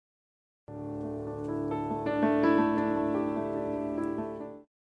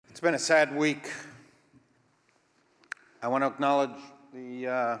been a sad week. I want to acknowledge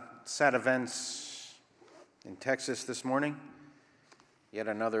the sad events in Texas this morning. Yet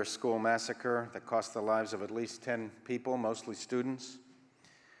another school massacre that cost the lives of at least 10 people, mostly students.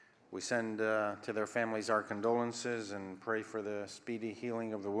 We send to their families our condolences and pray for the speedy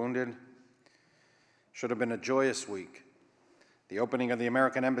healing of the wounded. Should have been a joyous week. The opening of the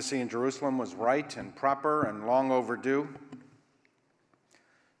American Embassy in Jerusalem was right and proper and long overdue.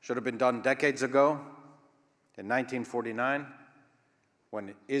 Should have been done decades ago, in 1949,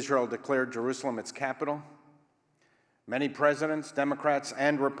 when Israel declared Jerusalem its capital. Many presidents, Democrats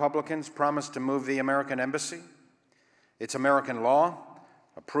and Republicans, promised to move the American Embassy. It's American law,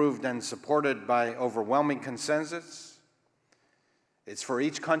 approved and supported by overwhelming consensus. It's for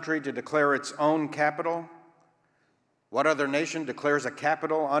each country to declare its own capital. What other nation declares a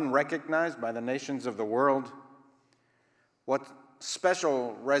capital unrecognized by the nations of the world? What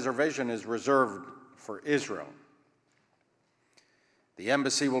special reservation is reserved for Israel? The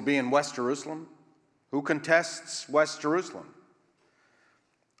embassy will be in West Jerusalem. Who contests West Jerusalem?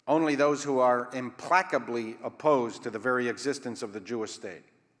 Only those who are implacably opposed to the very existence of the Jewish state.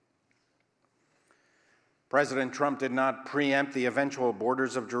 President Trump did not preempt the eventual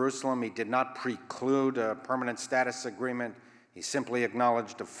borders of Jerusalem. He did not preclude a permanent status agreement. He simply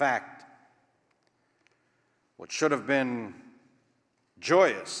acknowledged a fact. What should have been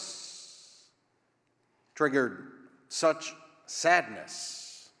joyous triggered such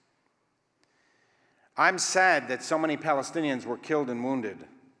sadness. I'm sad that so many Palestinians were killed and wounded.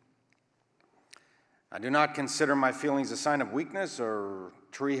 I do not consider my feelings a sign of weakness or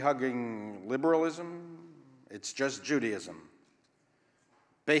tree-hugging liberalism. It's just Judaism,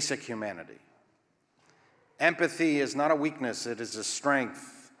 basic humanity. Empathy is not a weakness, it is a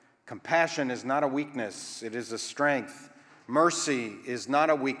strength. Compassion is not a weakness, it is a strength. Mercy is not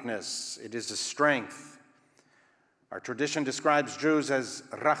a weakness, it is a strength. Our tradition describes Jews as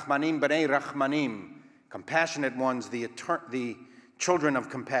Rachmanim b'nei Rachmanim, compassionate ones, the children of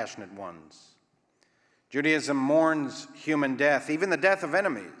compassionate ones. Judaism mourns human death, even the death of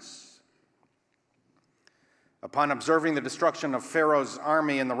enemies. Upon observing the destruction of Pharaoh's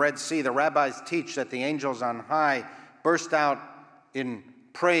army in the Red Sea, the rabbis teach that the angels on high burst out in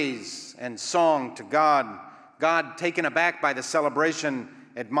praise and song to God. God, taken aback by the celebration,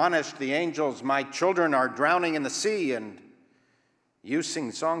 admonished the angels, "My children are drowning in the sea, and you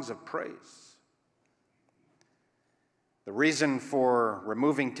sing songs of praise." The reason for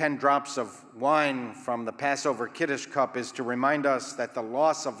removing 10 drops of wine from the Passover Kiddush cup is to remind us that the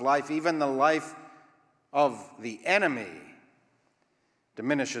loss of life, even the life of the enemy,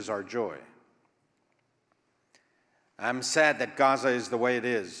 diminishes our joy. I'm sad that Gaza is the way it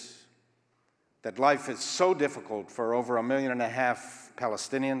is, that life is so difficult for over 1.5 million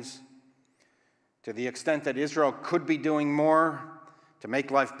Palestinians, to the extent that Israel could be doing more to make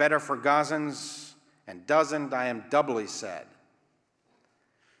life better for Gazans and doesn't. I am doubly sad.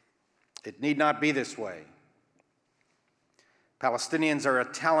 It need not be this way. Palestinians are a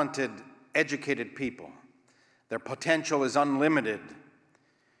talented, educated people. Their potential is unlimited.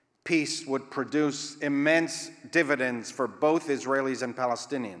 Peace would produce immense dividends for both Israelis and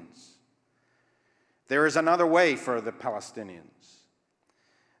Palestinians. There is another way for the Palestinians.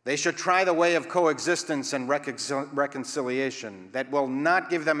 They should try the way of coexistence and reconciliation that will not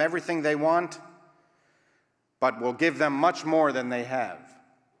give them everything they want, but will give them much more than they have.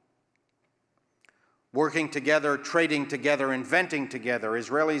 Working together, trading together, inventing together,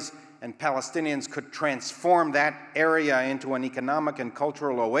 Israelis and Palestinians could transform that area into an economic and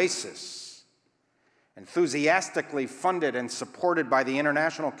cultural oasis, enthusiastically funded and supported by the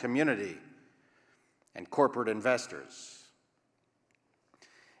international community and corporate investors.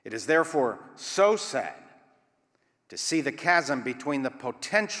 It is therefore so sad to see the chasm between the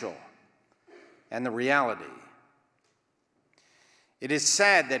potential and the reality. It is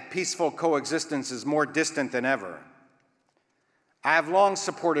sad that peaceful coexistence is more distant than ever. I have long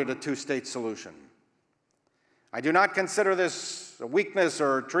supported a two-state solution. I do not consider this a weakness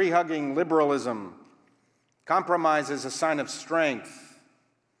or tree-hugging liberalism. Compromise is a sign of strength.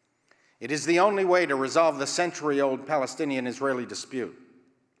 It is the only way to resolve the century-old Palestinian-Israeli dispute.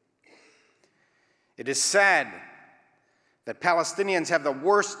 It is sad that Palestinians have the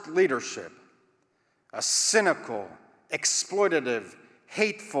worst leadership, a cynical, exploitative,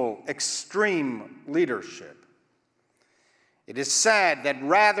 hateful, extreme leadership. It is sad that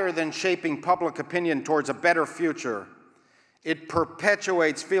rather than shaping public opinion towards a better future, it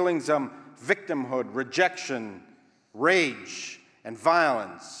perpetuates feelings of victimhood, rejection, rage, and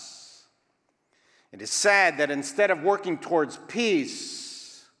violence. It is sad that instead of working towards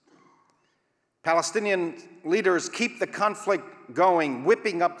peace, Palestinian leaders keep the conflict going,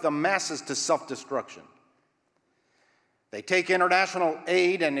 whipping up the masses to self-destruction. They take international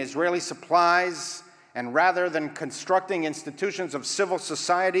aid and Israeli supplies, and rather than constructing institutions of civil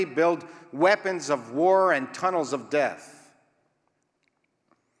society, build weapons of war and tunnels of death.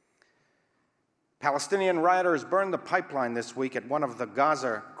 Palestinian rioters burned the pipeline this week at one of the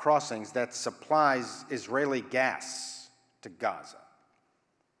Gaza crossings that supplies Israeli gas to Gaza.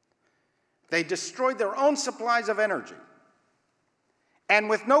 They destroyed their own supplies of energy, and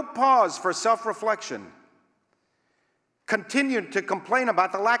with no pause for self-reflection, continued to complain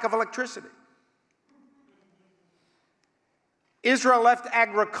about the lack of electricity. Israel left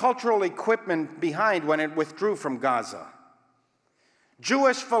agricultural equipment behind when it withdrew from Gaza.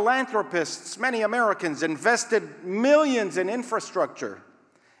 Jewish philanthropists, many Americans, invested millions in infrastructure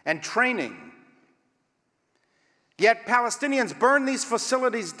and training. Yet Palestinians burned these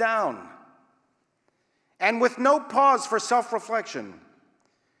facilities down, and with no pause for self-reflection,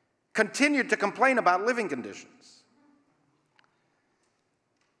 continued to complain about living conditions.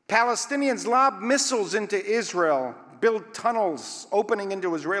 Palestinians lob missiles into Israel, build tunnels opening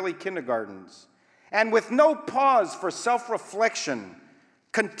into Israeli kindergartens, and with no pause for self-reflection,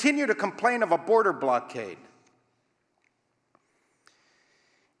 continue to complain of a border blockade.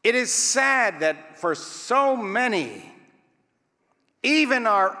 It is sad that for so many, even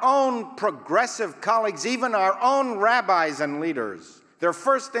our own progressive colleagues, even our own rabbis and leaders, their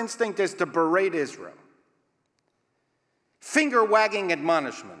first instinct is to berate Israel. Finger-wagging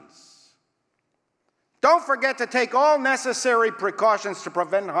admonishments. Don't forget to take all necessary precautions to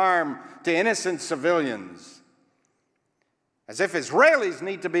prevent harm to innocent civilians. As if Israelis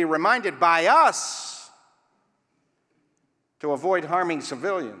need to be reminded by us to avoid harming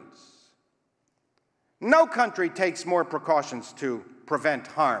civilians. No country takes more precautions to prevent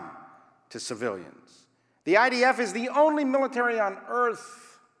harm to civilians. The IDF is the only military on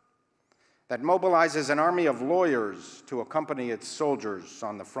earth that mobilizes an army of lawyers to accompany its soldiers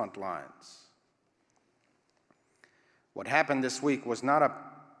on the front lines. What happened this week was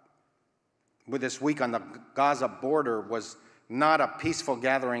this week on the Gaza border was not a peaceful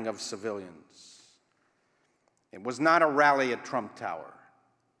gathering of civilians. It was not a rally at Trump Tower.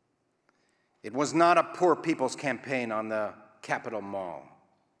 It was not a poor people's campaign on the Capitol Mall.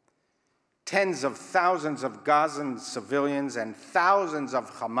 Tens of thousands of Gazan civilians and thousands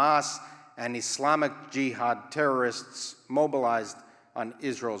of Hamas and Islamic Jihad terrorists mobilized on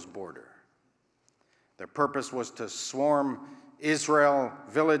Israel's border. Their purpose was to swarm Israel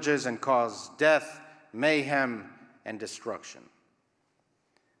villages and cause death, mayhem, and destruction.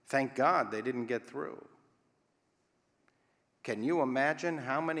 Thank God they didn't get through. Can you imagine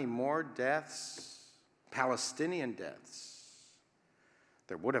how many more deaths, Palestinian deaths,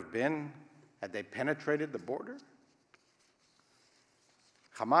 there would have been had they penetrated the border?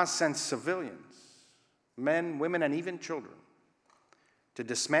 Hamas sent civilians, men, women, and even children, to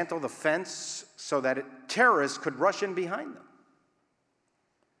dismantle the fence so that terrorists could rush in behind them,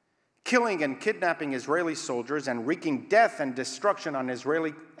 killing and kidnapping Israeli soldiers and wreaking death and destruction on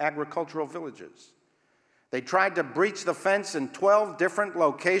Israeli agricultural villages. They tried to breach the fence in 12 different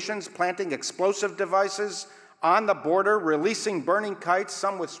locations, planting explosive devices on the border, releasing burning kites,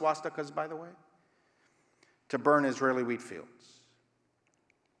 some with swastikas, by the way, to burn Israeli wheat fields.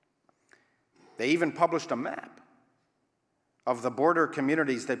 They even published a map of the border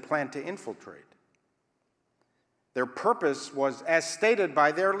communities they planned to infiltrate. Their purpose was, as stated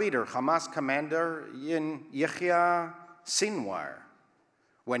by their leader, Hamas commander Yahya Sinwar.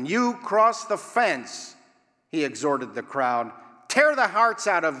 When you cross the fence, he exhorted the crowd, tear the hearts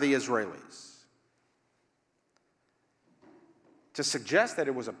out of the Israelis. To suggest that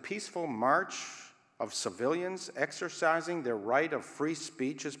it was a peaceful march of civilians exercising their right of free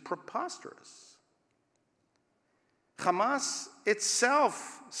speech is preposterous. Hamas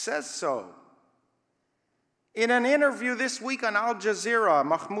itself says so. In an interview this week on Al Jazeera,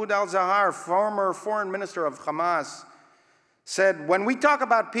 Mahmoud al-Zahar, former foreign minister of Hamas, said, when we talk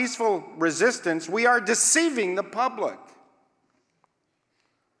about peaceful resistance, we are deceiving the public.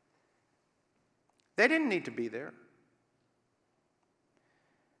 They didn't need to be there.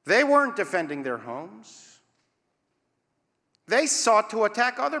 They weren't defending their homes. They sought to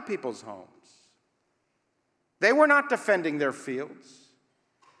attack other people's homes. They were not defending their fields.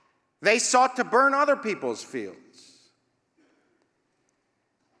 They sought to burn other people's fields.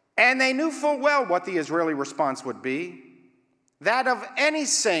 And they knew full well what the Israeli response would be, that of any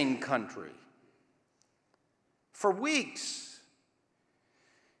sane country. For weeks,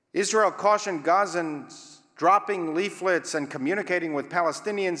 Israel cautioned Gazans dropping leaflets and communicating with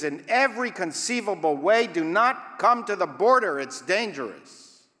Palestinians in every conceivable way. Do not come to the border, it's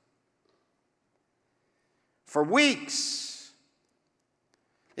dangerous. For weeks,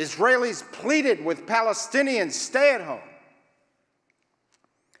 Israelis pleaded with Palestinians, stay at home.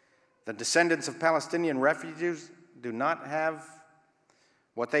 The descendants of Palestinian refugees do not have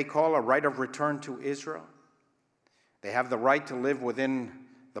what they call a right of return to Israel. They have the right to live within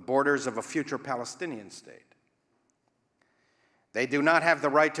the borders of a future Palestinian state. They do not have the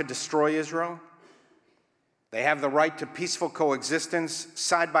right to destroy Israel. They have the right to peaceful coexistence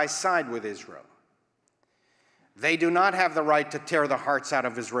side by side with Israel. They do not have the right to tear the hearts out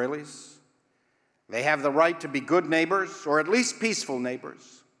of Israelis. They have the right to be good neighbors, or at least peaceful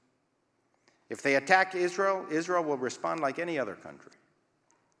neighbors. If they attack Israel, Israel will respond like any other country.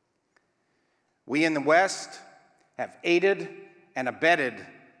 We in the West have aided and abetted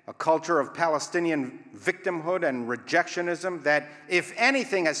a culture of Palestinian victimhood and rejectionism that, if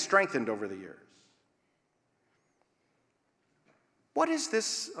anything, has strengthened over the years. What is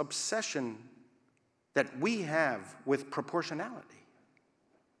this obsession that we have with proportionality?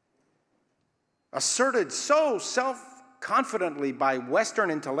 Asserted so self-confidently by Western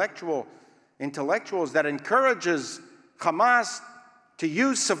intellectuals that encourages Hamas to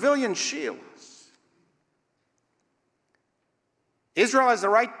use civilian shields. Israel has the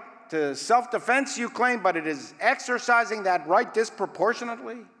right to self-defense, you claim, but it is exercising that right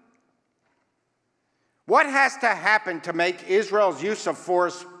disproportionately? What has to happen to make Israel's use of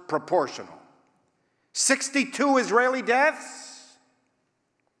force proportional? 62 Israeli deaths?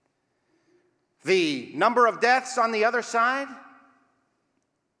 The number of deaths on the other side?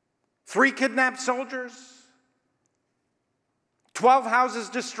 3 kidnapped soldiers? 12 houses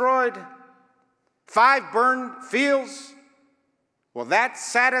destroyed? 5 burned fields? Will that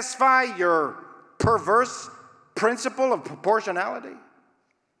satisfy your perverse principle of proportionality?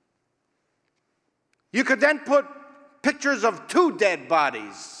 You could then put pictures of 2 dead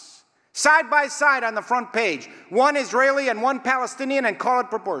bodies side by side on the front page, one Israeli and one Palestinian, and call it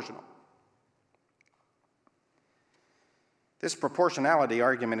proportional. This proportionality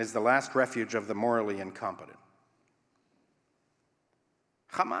argument is the last refuge of the morally incompetent.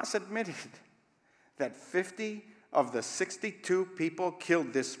 Hamas admitted that 50 of the 62 people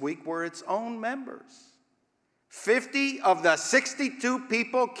killed this week were its own members. 50 of the 62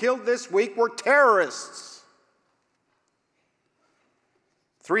 people killed this week were terrorists.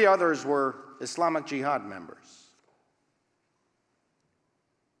 3 others were Islamic Jihad members.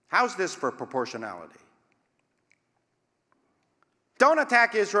 How's this for proportionality? Don't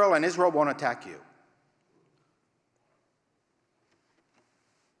attack Israel and Israel won't attack you.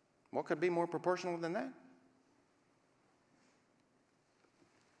 What could be more proportional than that?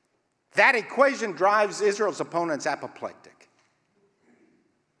 That equation drives Israel's opponents apoplectic.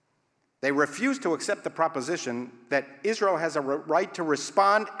 They refuse to accept the proposition that Israel has a right to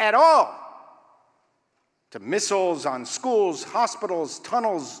respond at all to missiles on schools, hospitals,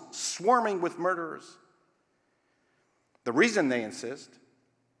 tunnels swarming with murderers. The reason they insist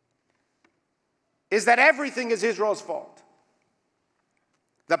is that everything is Israel's fault.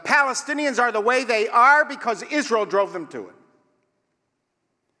 The Palestinians are the way they are because Israel drove them to it.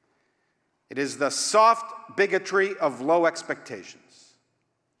 It is the soft bigotry of low expectations.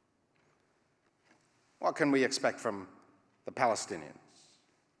 What can we expect from the Palestinians?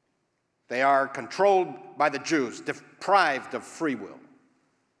 They are controlled by the Jews, deprived of free will.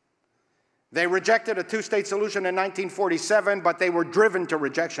 They rejected a 2-state solution in 1947, but they were driven to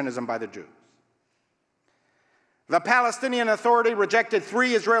rejectionism by the Jews. The Palestinian Authority rejected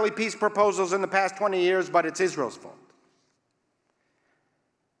 3 Israeli peace proposals in the past 20 years, but it's Israel's fault.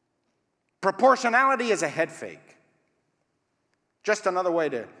 Proportionality is a head fake. Just another way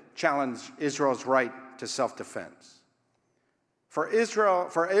to challenge Israel's right to self-defense. For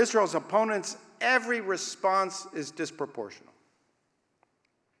Israel's opponents, every response is disproportional.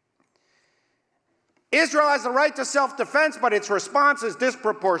 Israel has the right to self-defense, but its response is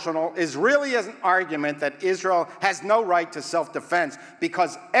disproportional, is really an argument that Israel has no right to self-defense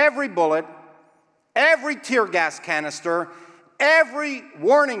because every bullet, every tear gas canister, every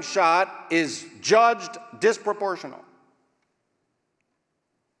warning shot is judged disproportional.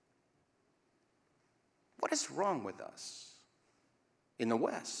 What is wrong with us in the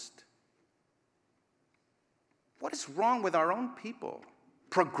West? What is wrong with our own people,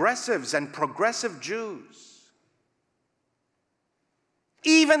 progressives and progressive Jews?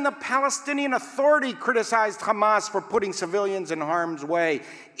 Even the Palestinian Authority criticized Hamas for putting civilians in harm's way.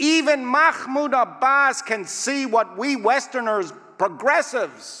 Even Mahmoud Abbas can see what we Westerners,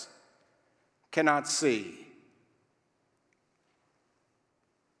 progressives, cannot see.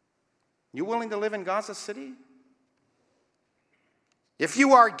 You willing to live in Gaza City? If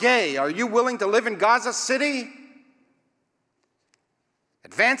you are gay, are you willing to live in Gaza City?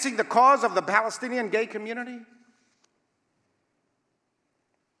 Advancing the cause of the Palestinian gay community?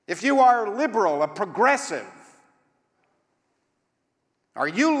 If you are liberal, a progressive, are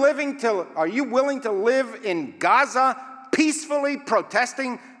you willing to live in Gaza peacefully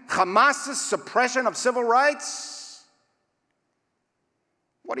protesting Hamas's suppression of civil rights?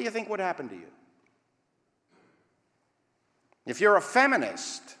 What do you think would happen to you? If you're a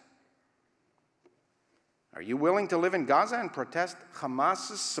feminist, are you willing to live in Gaza and protest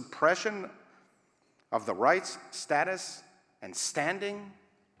Hamas's suppression of the rights, status, and standing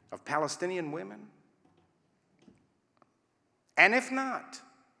of Palestinian women? And if not,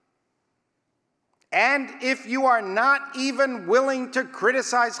 and if you are not even willing to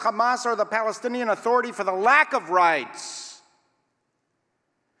criticize Hamas or the Palestinian Authority for the lack of rights,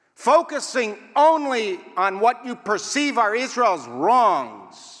 focusing only on what you perceive are Israel's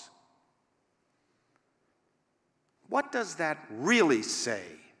wrongs, what does that really say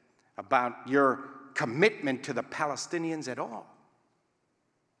about your commitment to the Palestinians at all?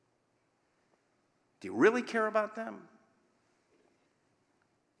 Do you really care about them?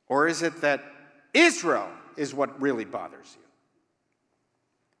 Or is it that Israel is what really bothers you?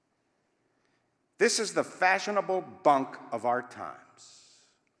 This is the fashionable bunk of our times.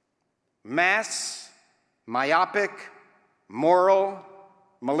 Mass, myopic, moral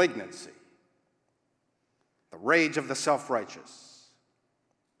malignancy. The rage of the self-righteous.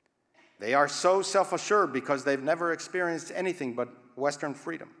 They are so self-assured because they've never experienced anything but Western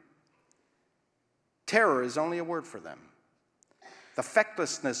freedom. Terror is only a word for them. The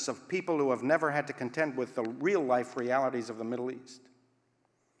fecklessness of people who have never had to contend with the real-life realities of the Middle East.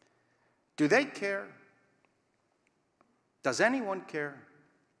 Do they care? Does anyone care?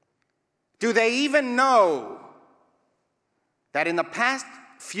 Do they even know that in the past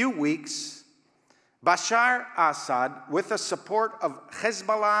few weeks, Bashar Assad, with the support of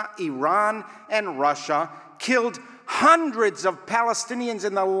Hezbollah, Iran, and Russia, killed hundreds of Palestinians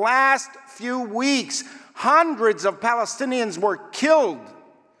in the last few weeks? Hundreds of Palestinians were killed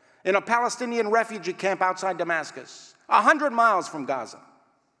in a Palestinian refugee camp outside Damascus, 100 miles from Gaza.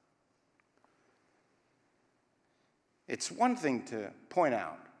 It's one thing to point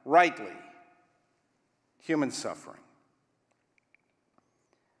out, rightly, human suffering.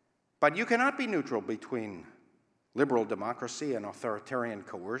 But you cannot be neutral between liberal democracy and authoritarian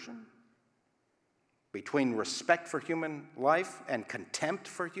coercion, between respect for human life and contempt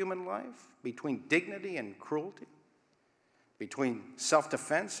for human life, between dignity and cruelty, between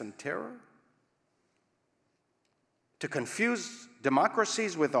self-defense and terror. To confuse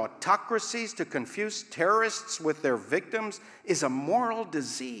democracies with autocracies, to confuse terrorists with their victims, is a moral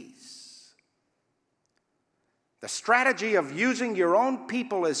disease. The strategy of using your own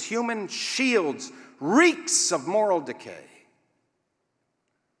people as human shields reeks of moral decay.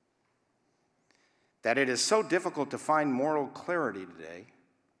 That it is so difficult to find moral clarity today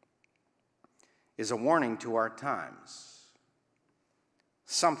is a warning to our times.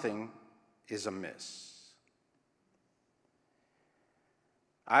 Something is amiss.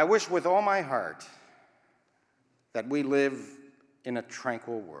 I wish with all my heart that we live in a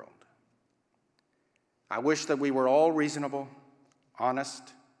tranquil world. I wish that we were all reasonable, honest,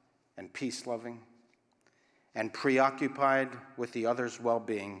 and peace-loving, and preoccupied with the other's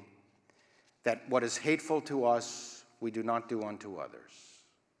well-being, that what is hateful to us, we do not do unto others.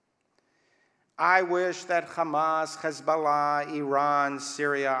 I wish that Hamas, Hezbollah, Iran,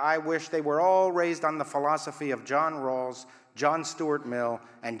 Syria, I wish they were all raised on the philosophy of John Rawls, John Stuart Mill,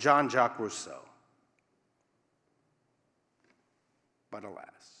 and Jean-Jacques Rousseau. But alas,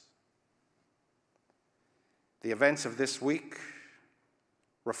 the events of this week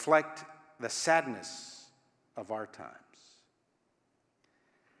reflect the sadness of our times.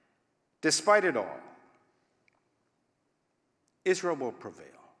 Despite it all, Israel will prevail.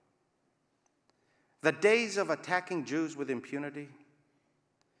 The days of attacking Jews with impunity,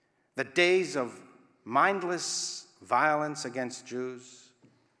 the days of mindless violence against Jews,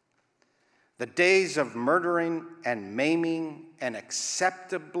 the days of murdering and maiming an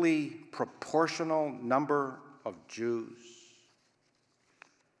acceptably proportional number of Jews,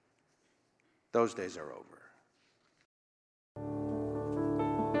 those days are over.